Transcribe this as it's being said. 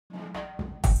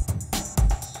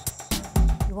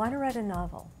want to write a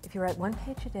novel. If you write one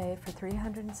page a day for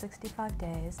 365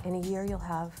 days, in a year you'll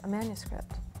have a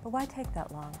manuscript. But why take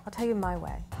that long? I'll tell you my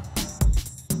way.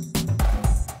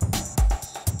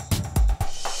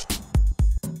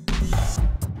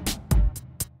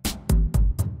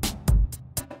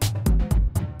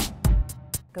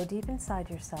 Go deep inside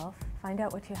yourself, find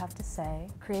out what you have to say,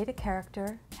 create a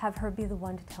character, have her be the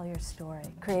one to tell your story.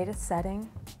 Create a setting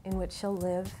in which she'll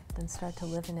live, then start to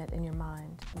live in it in your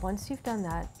mind. Once you've done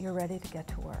that, you're ready to get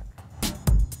to work.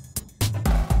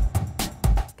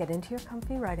 Get into your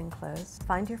comfy writing clothes,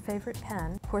 find your favorite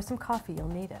pen, pour some coffee, you'll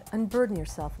need it. Unburden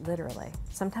yourself, literally.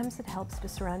 Sometimes it helps to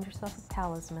surround yourself with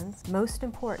talismans. Most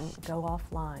important, go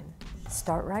offline.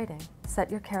 Start writing. Set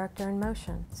your character in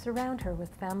motion. Surround her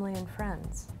with family and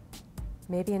friends.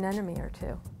 Maybe an enemy or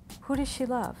two. Who does she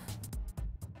love?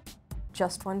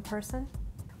 Just one person?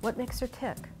 What makes her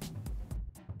tick?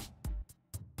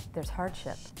 There's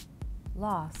hardship,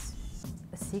 loss,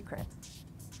 a secret.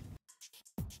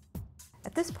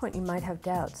 At this point, you might have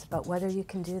doubts about whether you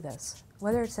can do this,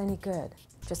 whether it's any good.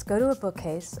 Just go to a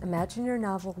bookcase, imagine your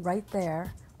novel right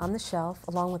there on the shelf,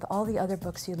 along with all the other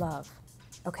books you love.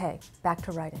 Okay, back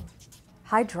to writing.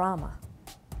 High drama.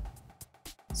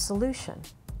 Solution.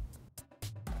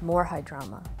 More high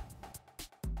drama.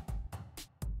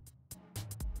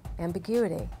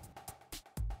 Ambiguity.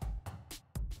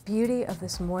 Beauty of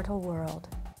this mortal world.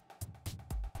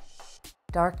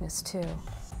 Darkness, too.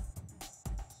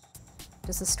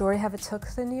 Does the story have its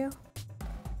hooks in you?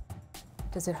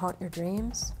 Does it haunt your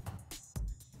dreams?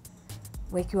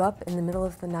 Wake you up in the middle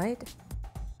of the night?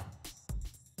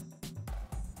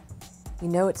 You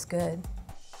know it's good.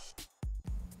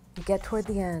 You get toward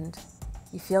the end.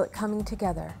 You feel it coming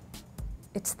together.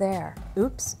 It's there.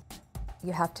 Oops,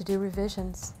 you have to do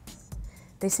revisions.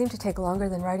 They seem to take longer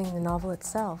than writing the novel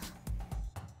itself.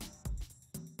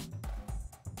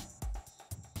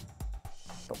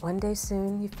 But one day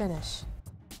soon, you finish.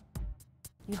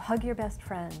 You hug your best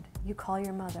friend. You call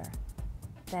your mother.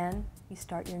 Then you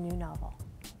start your new novel.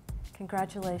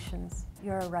 Congratulations,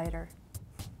 you're a writer.